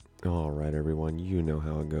Alright, everyone, you know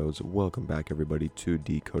how it goes. Welcome back, everybody, to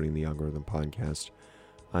Decoding the Algorithm podcast.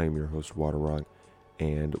 I am your host, Waterrock,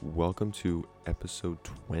 and welcome to episode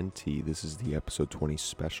 20. This is the episode 20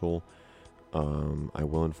 special. I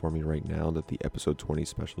will inform you right now that the episode 20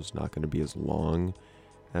 special is not going to be as long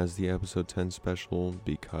as the episode 10 special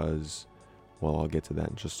because, well, I'll get to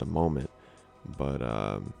that in just a moment.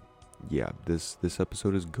 But, this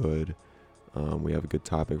episode is good. We have a good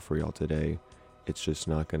topic for y'all today. It's just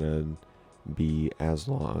not going to be as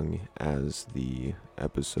long as the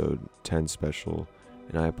episode 10 special.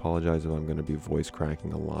 And I apologize if I'm going to be voice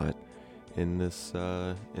cracking a lot in this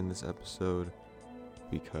episode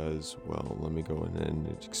because, well, let me go in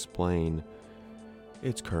and explain.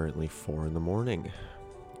 It's currently 4 in the morning.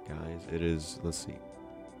 Guys, it is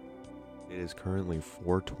currently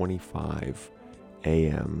 4:25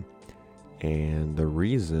 a.m. And the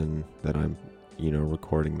reason that I'm,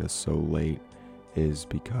 recording this so late is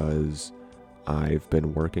because I've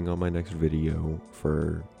been working on my next video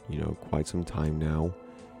for, quite some time now,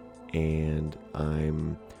 and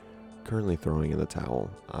I'm currently throwing in the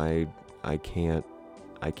towel. I can't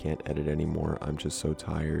edit anymore. I'm just so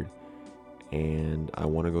tired, and I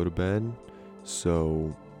want to go to bed.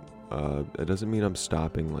 So it doesn't mean I'm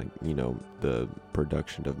stopping, the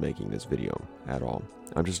production of making this video at all.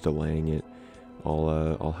 I'm just delaying it.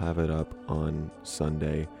 I'll have it up on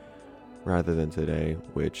Sunday rather than today,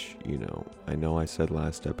 which, I know I said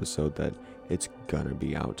last episode that it's gonna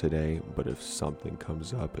be out today, but if something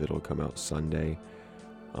comes up, it'll come out Sunday.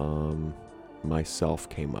 Myself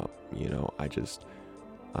came up,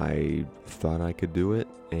 I thought I could do it,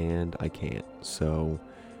 and I can't. So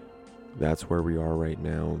that's where we are right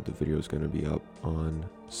now. The video is gonna be up on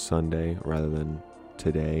Sunday rather than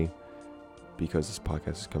today, because this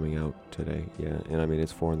podcast is coming out today. Yeah, and I mean,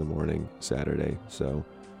 it's 4 in the morning, Saturday, so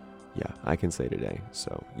yeah, I can say today.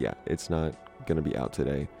 So yeah, it's not gonna be out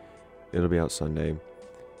today. It'll be out Sunday.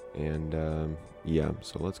 And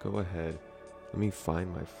so let's go ahead. Let me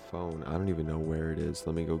find my phone. I don't even know where it is.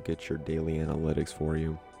 Let me go get your daily analytics for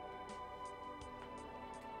you.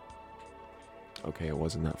 Okay, it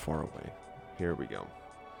wasn't that far away. Here we go.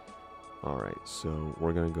 Alright, so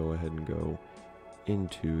we're gonna go ahead and go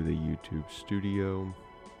into the YouTube studio.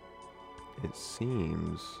 It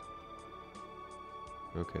seems...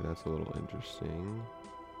 Okay, that's a little interesting,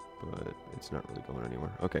 but it's not really going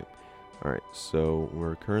anywhere. Okay, alright, so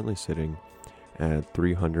we're currently sitting at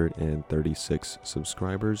 336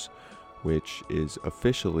 subscribers, which is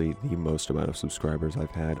officially the most amount of subscribers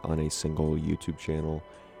I've had on a single YouTube channel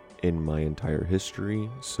in my entire history,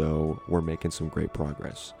 so we're making some great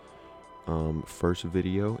progress. First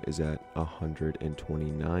video is at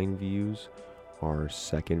 129 views. Our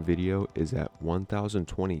second video is at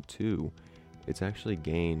 1,022. It's actually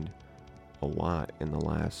gained a lot in the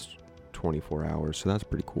last 24 hours, so that's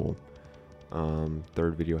pretty cool.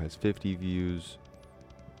 Third video has 50 views.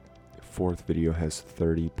 Fourth video has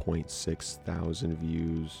 30.6 thousand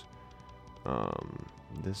views.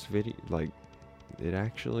 This video, it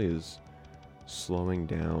actually is slowing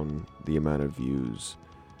down the amount of views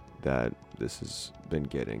that this has been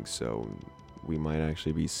getting, so we might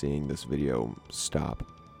actually be seeing this video stop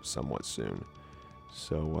somewhat soon.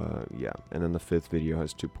 So and then the fifth video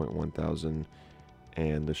has 2.1 thousand,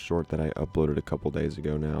 and the short that I uploaded a couple days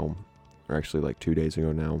ago now, or actually 2 days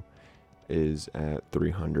ago now, is at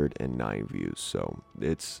 309 views. So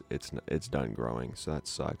it's done growing, so that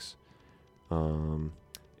sucks.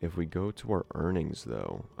 If we go to our earnings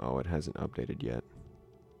though, it hasn't updated yet.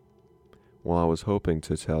 Well, I was hoping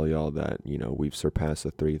to tell y'all that, we've surpassed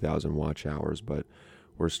the 3,000 watch hours, but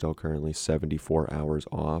we're still currently 74 hours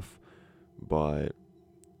off. But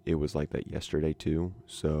it was like that yesterday too,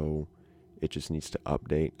 so it just needs to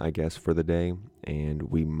update, I guess, for the day, and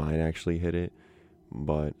we might actually hit it,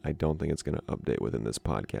 but I don't think it's going to update within this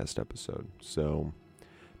podcast episode, so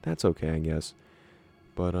that's okay, I guess.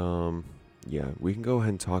 But we can go ahead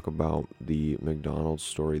and talk about the McDonald's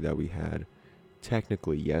story that we had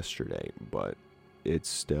technically yesterday, but it's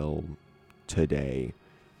still today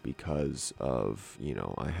because of,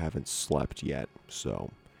 I haven't slept yet, so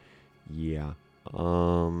yeah.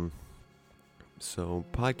 So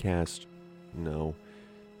podcast, no,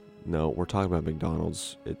 we're talking about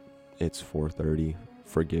McDonald's. It's 4:30,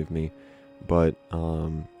 forgive me, but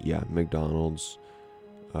McDonald's,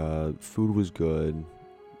 food was good.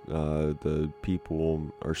 The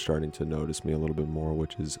people are starting to notice me a little bit more,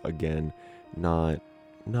 which is, again, not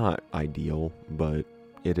ideal, but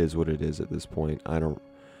it is what it is at this point. I don't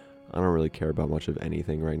really care about much of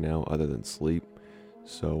anything right now other than sleep.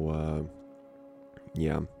 So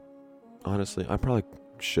honestly, I probably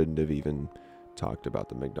shouldn't have even talked about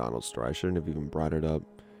the McDonald's store. I shouldn't have even brought it up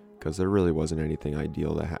because there really wasn't anything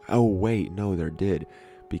ideal that oh wait, no, there did,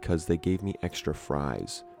 because they gave me extra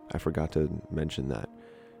fries. I forgot to mention that.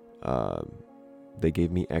 They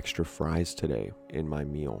gave me extra fries today in my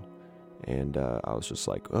meal, and I was just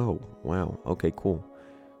like, oh wow, okay, cool.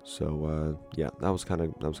 So yeah, that was kind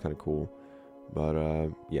of cool.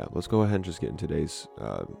 But yeah, let's go ahead and just get into today's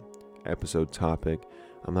episode topic.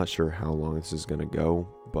 I'm not sure how long this is gonna go,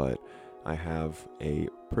 but I have a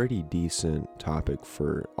pretty decent topic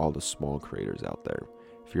for all the small creators out there.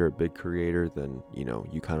 If you're a big creator, then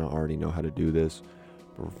you kind of already know how to do this.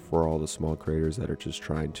 For all the small creators that are just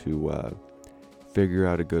trying to figure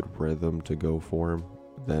out a good rhythm to go for,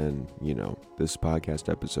 then this podcast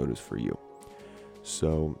episode is for you.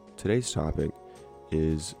 So today's topic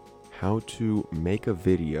is how to make a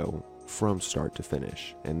video from start to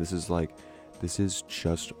finish, and this is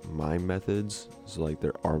just my methods. So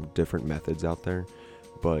there are different methods out there,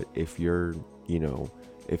 but if you're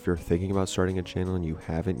thinking about starting a channel and you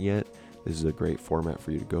haven't yet, this is a great format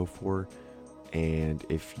for you to go for. And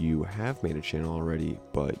if you have made a channel already,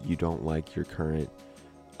 but you don't like your current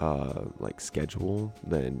schedule,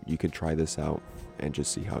 then you can try this out and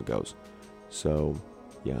just see how it goes. So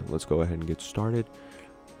yeah, let's go ahead and get started.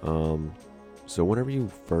 So whenever you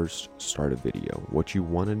first start a video, what you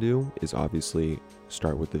want to do is obviously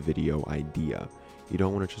start with the video idea. You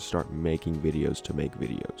don't want to just start making videos to make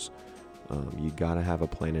videos. You gotta have a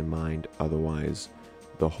plan in mind, otherwise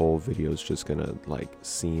the whole video is just gonna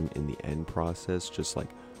seem in the end process just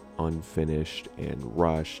unfinished and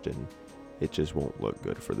rushed, and it just won't look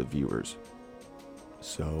good for the viewers.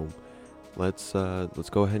 So let's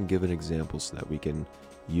go ahead and give an example so that we can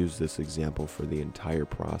use this example for the entire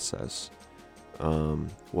process.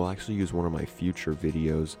 We'll actually use one of my future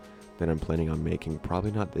videos that I'm planning on making,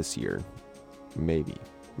 probably not this year, maybe,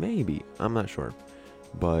 I'm not sure.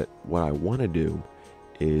 But what I want to do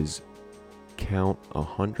is count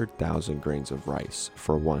 100,000 grains of rice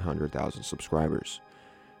for 100,000 subscribers.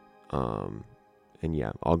 And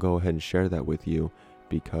yeah, I'll go ahead and share that with you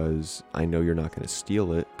because I know you're not going to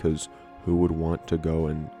steal it, because who would want to go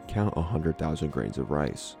and count 100,000 grains of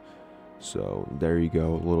rice? So there you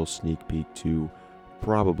go, a little sneak peek to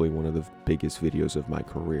probably one of the biggest videos of my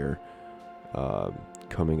career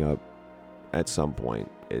coming up at some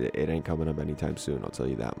point. It ain't coming up anytime soon, I'll tell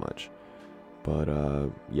you that much.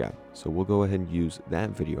 But yeah, so we'll go ahead and use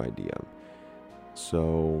that video idea.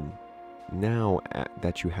 So now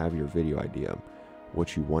that you have your video idea,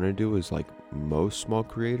 what you want to do is, most small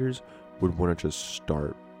creators would want to just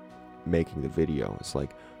start making the video. It's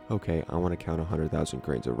okay, I want to count 100,000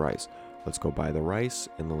 grains of rice. Let's go buy the rice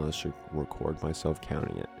and then let's record myself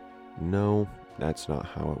counting it. No, that's not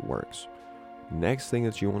how it works. Next thing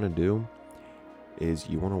that you want to do is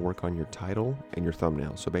you want to work on your title and your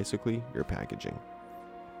thumbnail. So basically your packaging.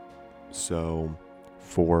 So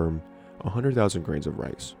for 100,000 grains of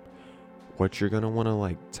rice, what you're going to want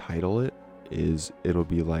to title it is, it'll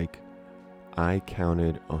be I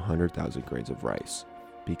counted 100,000 grains of rice,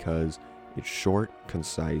 because it's short,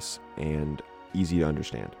 concise, and easy to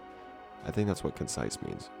understand. I think that's what concise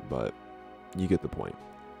means, but you get the point.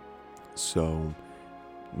 So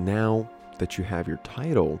now that you have your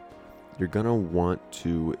title, you're going to want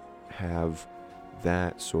to have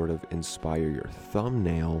that sort of inspire your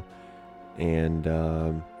thumbnail. And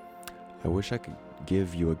I wish I could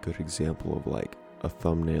give you a good example of a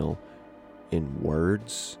thumbnail in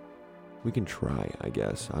words. We can try, I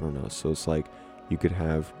guess. I don't know. So it's you could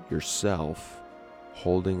have yourself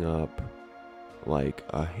holding up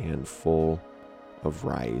a handful of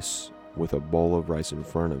rice with a bowl of rice in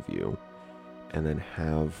front of you, and then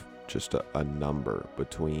have just a number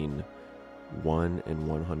between 1 and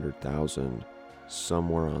 100,000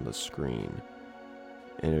 somewhere on the screen,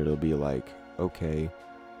 and it'll be okay,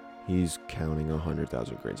 he's counting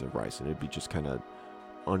 100,000 grains of rice, and it'd be just kind of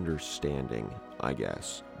understanding, I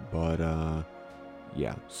guess. But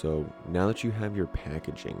yeah, so now that you have your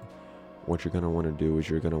packaging, what you're going to want to do is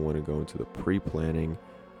you're going to want to go into the pre-planning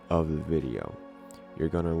of the video. You're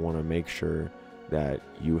going to want to make sure that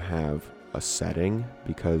you have a setting,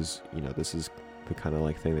 because this is the kind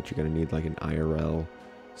of thing that you're going to need an IRL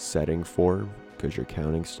setting for, because you're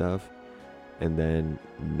counting stuff. And then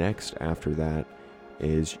next after that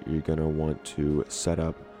is you're going to want to set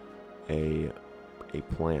up a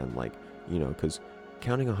plan, because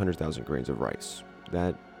counting 100,000 grains of rice,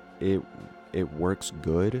 that it works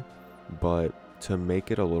good, but to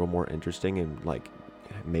make it a little more interesting and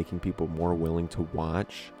making people more willing to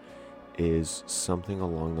watch is something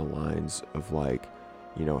along the lines of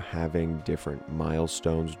having different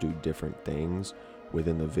milestones do different things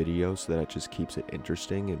within the video, so that it just keeps it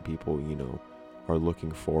interesting and people, are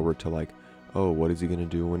looking forward to like, oh, what is he gonna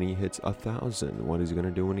do when he hits 1,000? What is he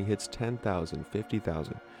gonna do when he hits 10,000,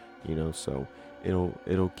 50,000? So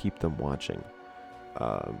it'll keep them watching.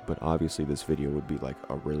 But obviously this video would be like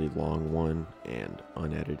a really long one and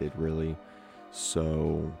unedited, really.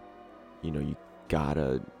 So, you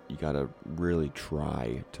gotta really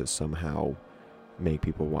try to somehow make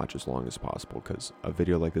people watch as long as possible, because a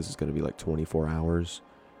video like this is going to be like 24 hours.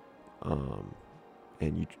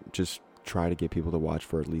 And you just try to get people to watch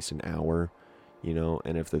for at least an hour,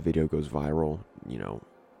 and if the video goes viral,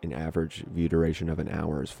 an average view duration of an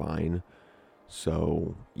hour is fine.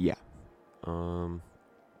 So yeah.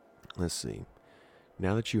 Let's see.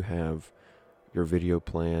 Now that you have your video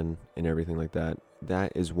plan and everything like that,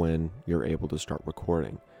 that is when you're able to start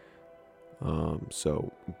recording.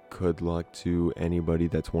 So good luck to anybody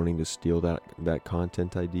that's wanting to steal that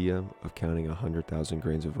content idea of counting 100,000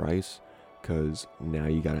 grains of rice, because now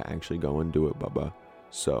you got to actually go and do it, bubba.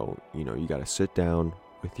 So, you got to sit down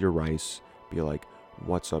with your rice, be like,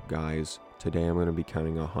 what's up, guys? Today I'm going to be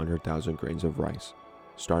counting 100,000 grains of rice,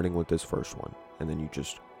 starting with this first one. And then you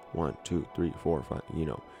just 1, 2, 3, 4, 5,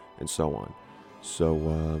 and so on.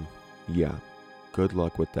 So, yeah, good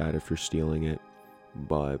luck with that if you're stealing it.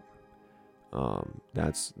 But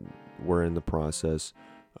we're in the process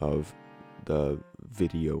of the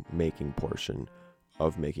video making portion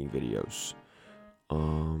of making videos.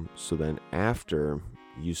 So then after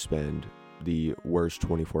you spend the worst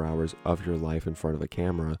 24 hours of your life in front of a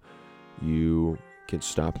camera, you can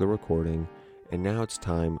stop the recording, and now it's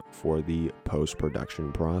time for the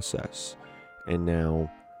post-production process. And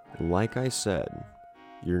now, like I said,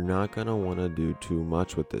 you're not going to want to do too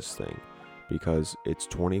much with this thing, because it's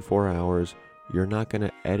 24 hours. You're not going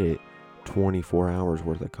to edit 24 hours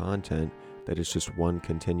worth of content that is just one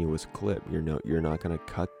continuous clip. You're not going to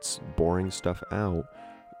cut boring stuff out,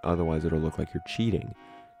 otherwise it'll look like you're cheating.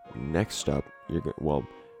 Next up,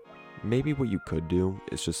 maybe what you could do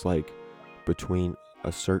is just like between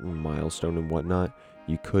a certain milestone and whatnot,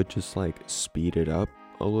 you could just like speed it up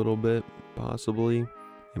a little bit, possibly.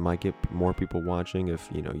 It might get more people watching if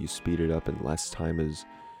you speed it up and less time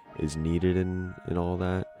is needed and all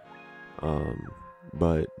that.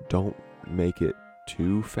 But don't make it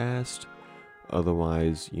too fast,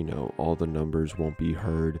 otherwise all the numbers won't be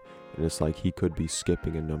heard, and it's like he could be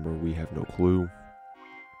skipping a number, we have no clue.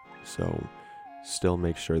 So still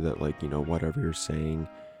make sure that whatever you're saying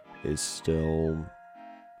is still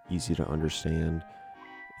easy to understand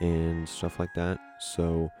and stuff like that.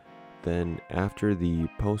 So then after the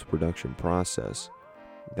post-production process,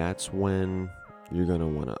 that's when you're going to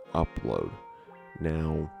want to upload.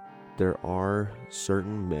 Now, there are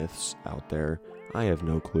certain myths out there. I have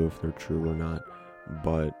no clue if they're true or not,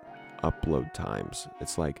 but upload times.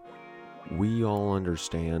 It's like, we all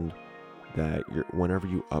understand that whenever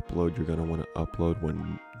you upload, you're going to want to upload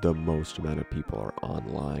when the most amount of people are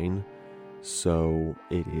online. So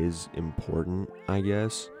it is important, I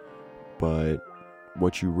guess, but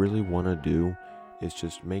what you really want to do is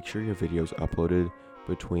just make sure your video's uploaded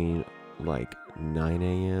between like 9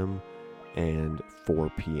 a.m. and 4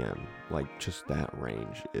 p.m. Like, just that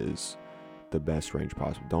range is the best range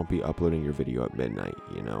possible. Don't be uploading your video at midnight,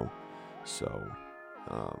 So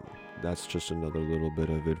that's just another little bit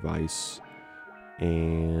of advice.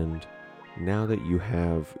 And now that you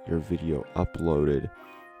have your video uploaded,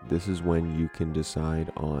 this is when you can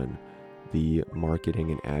decide on the marketing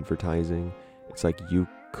and advertising. It's like you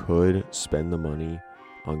could spend the money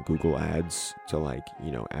on Google Ads to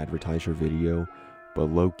advertise your video, but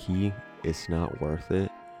low key, it's not worth it.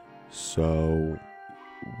 So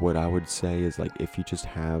what I would say is if you just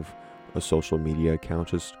have a social media account,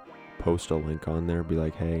 just post a link on there, be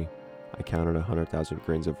like, hey, I counted 100,000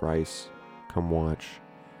 grains of rice, come watch.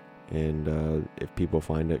 And if people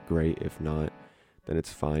find it, great. If not, then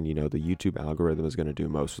it's fine. The YouTube algorithm is going to do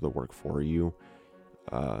most of the work for you.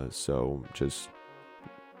 So just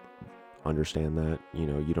understand that,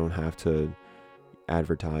 you don't have to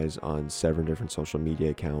advertise on 7 different social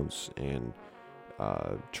media accounts and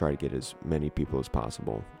try to get as many people as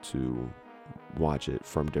possible to watch it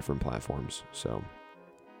from different platforms. So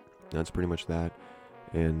that's pretty much that.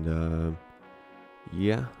 And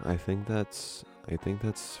yeah, I think that's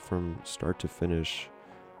from start to finish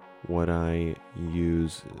what I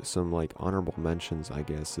use. Some honorable mentions, I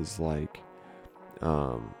guess, is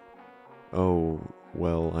oh,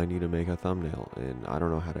 well, I need to make a thumbnail and I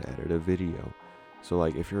don't know how to edit a video. So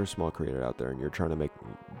if you're a small creator out there and you're trying to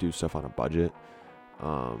do stuff on a budget,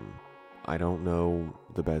 I don't know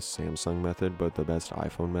the best Samsung method, but the best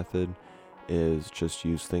iPhone method is just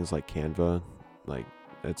use things like Canva Like,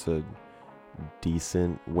 it's a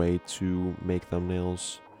decent way to make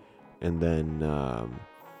thumbnails. And then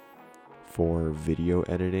for video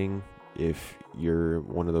editing, if you're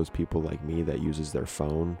one of those people like me that uses their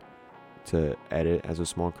phone to edit as a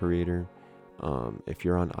small creator, if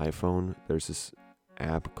you're on iPhone, there's this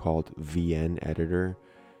app called VN Editor,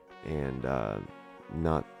 and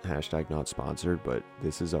not sponsored, but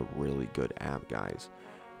this is a really good app, guys.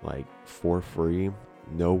 Like, for free,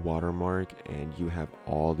 no watermark, and you have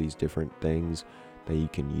all these different things that you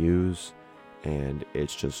can use, and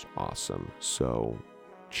it's just awesome. So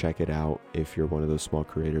check it out if you're one of those small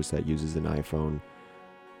creators that uses an iPhone.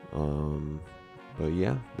 But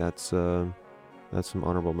yeah, that's some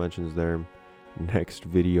honorable mentions there. Next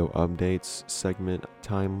video updates segment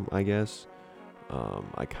time, I guess.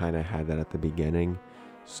 I kind of had that at the beginning,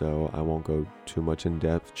 so I won't go too much in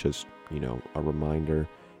depth. Just, a reminder,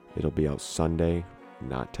 it'll be out Sunday,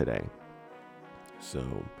 not today. So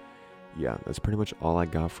yeah, that's pretty much all I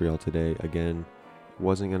got for y'all today. Again, it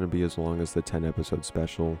wasn't going to be as long as the 10 episode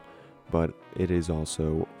special, but it is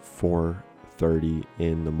also 4:30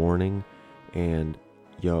 in the morning, and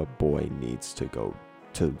your boy needs to go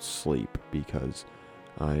to sleep because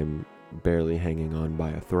I'm barely hanging on by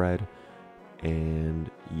a thread.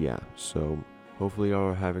 And yeah, so hopefully y'all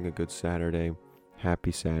are having a good Saturday.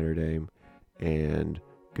 Happy Saturday, and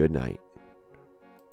good night.